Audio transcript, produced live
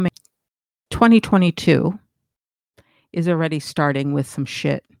2022 is already starting with some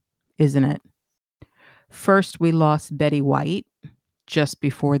shit, isn't it? First, we lost Betty White just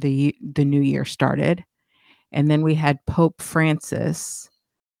before the new year started, and then we had Pope Francis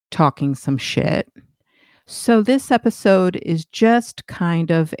talking some shit. So this episode is just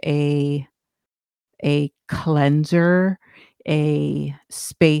kind of a cleanser, a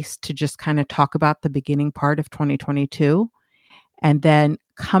space to just kind of talk about the beginning part of 2022. And then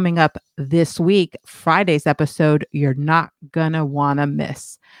coming up this week, Friday's episode, you're not going to want to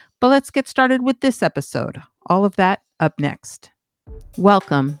miss. But let's get started with this episode. All of that up next.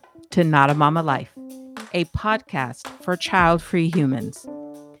 Welcome to Not a Mama Life, a podcast for child-free humans.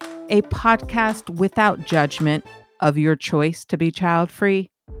 A podcast without judgment of your choice to be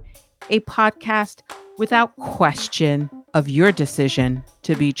child-free. A podcast without question of your decision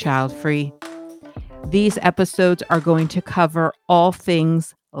to be child-free. These episodes are going to cover all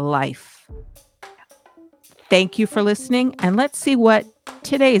things life. Thank you for listening, and let's see what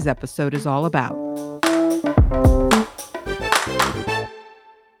today's episode is all about.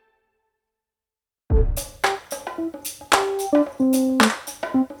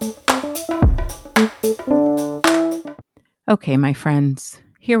 Okay, my friends,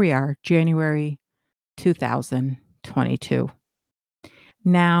 here we are, January 2022.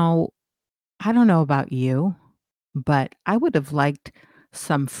 Now, I don't know about you, but I would have liked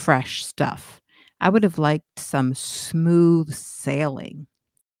some fresh stuff. I would have liked some smooth sailing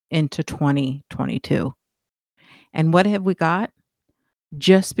into 2022. And what have we got?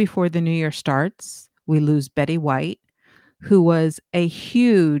 Just before the new year starts, we lose Betty White, who was a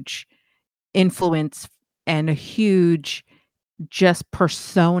huge influence and a huge just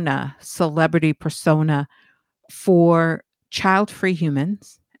persona, celebrity persona for child-free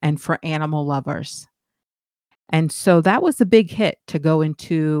humans and for animal lovers. And so that was a big hit to go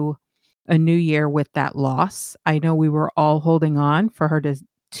into a new year with that loss. I know we were all holding on for her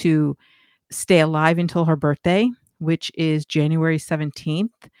to stay alive until her birthday, which is January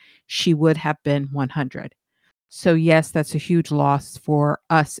 17th. She would have been 100. So yes, that's a huge loss for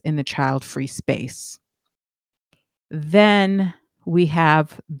us in the child-free space. Then we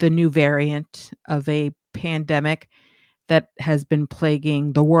have the new variant of a pandemic that has been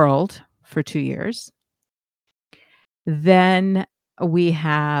plaguing the world for 2 years. Then we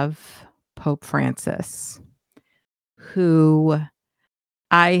have Pope Francis, who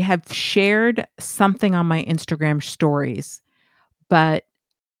I have shared something on my Instagram stories, but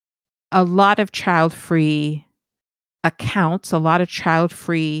a lot of child-free accounts, a lot of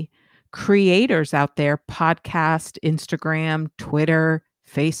child-free creators out there, podcast, Instagram, Twitter,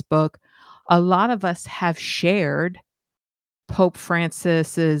 Facebook, a lot of us have shared Pope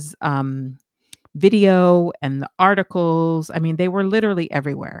Francis's video and the articles. I mean, they were literally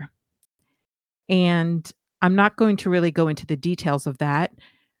everywhere. And I'm not going to really go into the details of that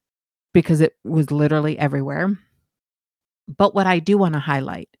because it was literally everywhere. But what I do want to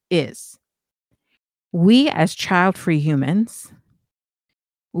highlight is we as child-free humans,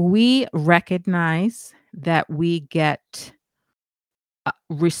 we recognize that we get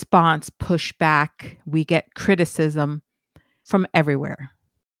response, pushback, we get criticism from everywhere.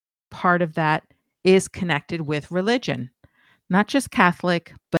 Part of that is connected with religion, not just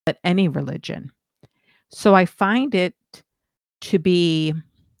Catholic, but any religion. So I find it to be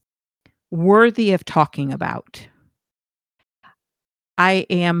worthy of talking about. I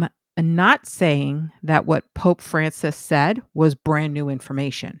am not saying that what Pope Francis said was brand new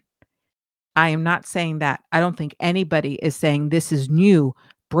information. I am not saying that. I don't think anybody is saying this is new,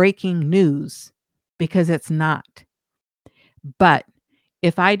 breaking news, because it's not. But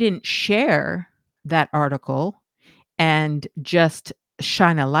if I didn't share that article and just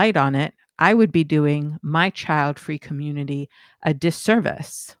shine a light on it, I would be doing my child-free community a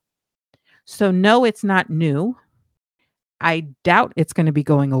disservice. So no, it's not new. I doubt it's going to be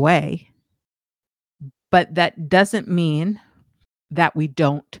going away. But that doesn't mean that we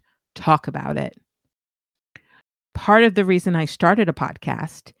don't talk about it. Part of the reason I started a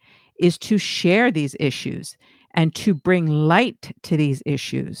podcast is to share these issues and to bring light to these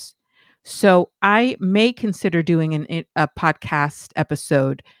issues. So I may consider doing a podcast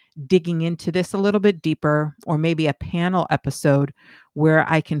episode digging into this a little bit deeper, or maybe a panel episode where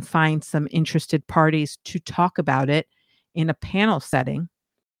I can find some interested parties to talk about it in a panel setting.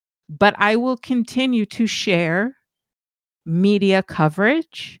 But I will continue to share media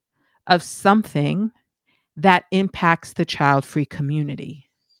coverage of something that impacts the child-free community.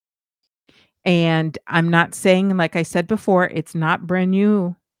 And I'm not saying, like I said before, it's not brand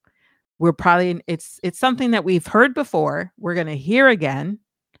new. We're probably it's something that we've heard before. We're going to hear again,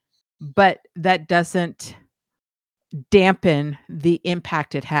 but that doesn't dampen the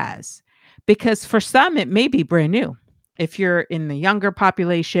impact it has. Because for some, it may be brand new. If you're in the younger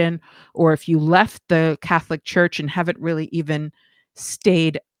population, or if you left the Catholic Church and haven't really even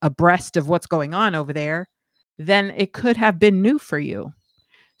stayed abreast of what's going on over there, then it could have been new for you.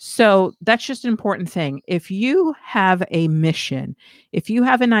 So that's just an important thing. If you have a mission, if you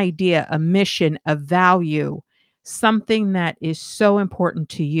have an idea, a mission, a value, something that is so important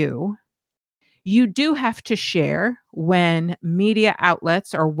to you, you do have to share when media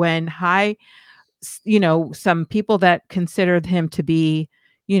outlets, or when some people that consider him to be,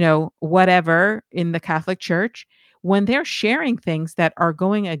 whatever in the Catholic Church, when they're sharing things that are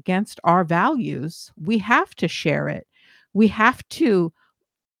going against our values, we have to share it. We have to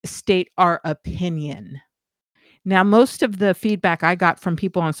state our opinion. Now, most of the feedback I got from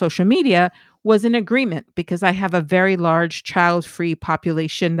people on social media was in agreement, because I have a very large child-free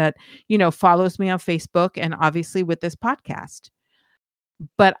population that, follows me on Facebook, and obviously with this podcast.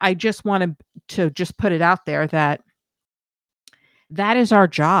 But I just wanted to just put it out there that that is our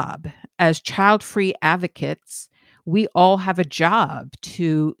job as child-free advocates. We all have a job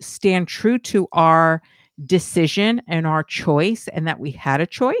to stand true to our decision and our choice, and that we had a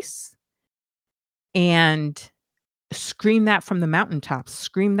choice, and scream that from the mountaintops,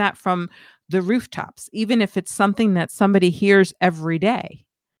 scream that from the rooftops. Even if it's something that somebody hears every day,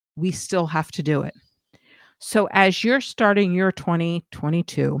 we still have to do it. So as you're starting your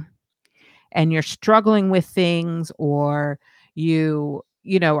 2022 and you're struggling with things, or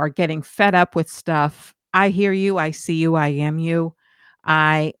are getting fed up with stuff, I hear you, I see you, I am you.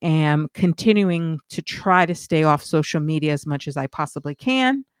 I am continuing to try to stay off social media as much as I possibly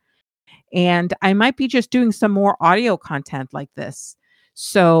can. And I might be just doing some more audio content like this.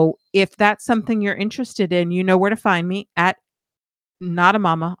 So if that's something you're interested in, you know where to find me, at Not a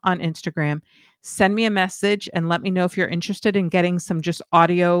Mama on Instagram. Send me a message and let me know if you're interested in getting some just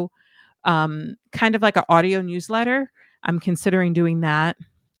audio, kind of like an audio newsletter. I'm considering doing that.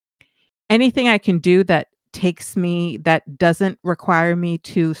 Anything I can do that doesn't require me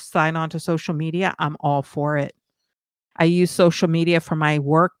to sign on to social media, I'm all for it. I use social media for my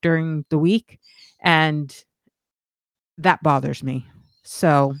work during the week, and that bothers me.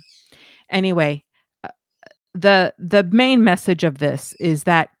 So anyway, the main message of this is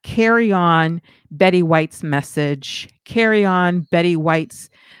that carry on Betty White's message, carry on Betty White's,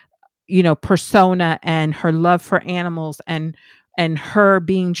 persona, and her love for animals, and her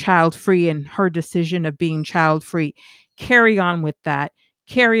being child free, and her decision of being child free. Carry on with that.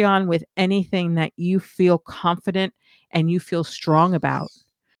 Carry on with anything that you feel confident and you feel strong about.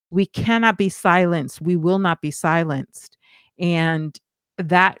 We cannot be silenced. We will not be silenced. And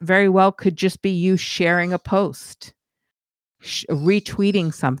that very well could just be you sharing a post,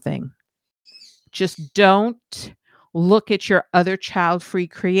 retweeting something. Just don't look at your other child-free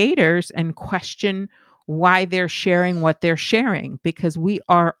creators and question why they're sharing what they're sharing, because we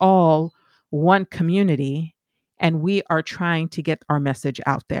are all one community and we are trying to get our message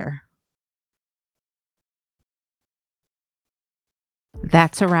out there.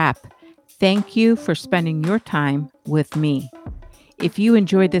 That's a wrap. Thank you for spending your time with me. If you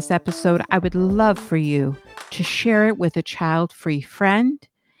enjoyed this episode, I would love for you to share it with a child-free friend.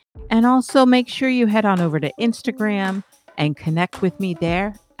 And also make sure you head on over to Instagram and connect with me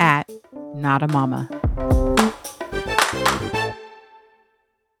there at Not a Mama.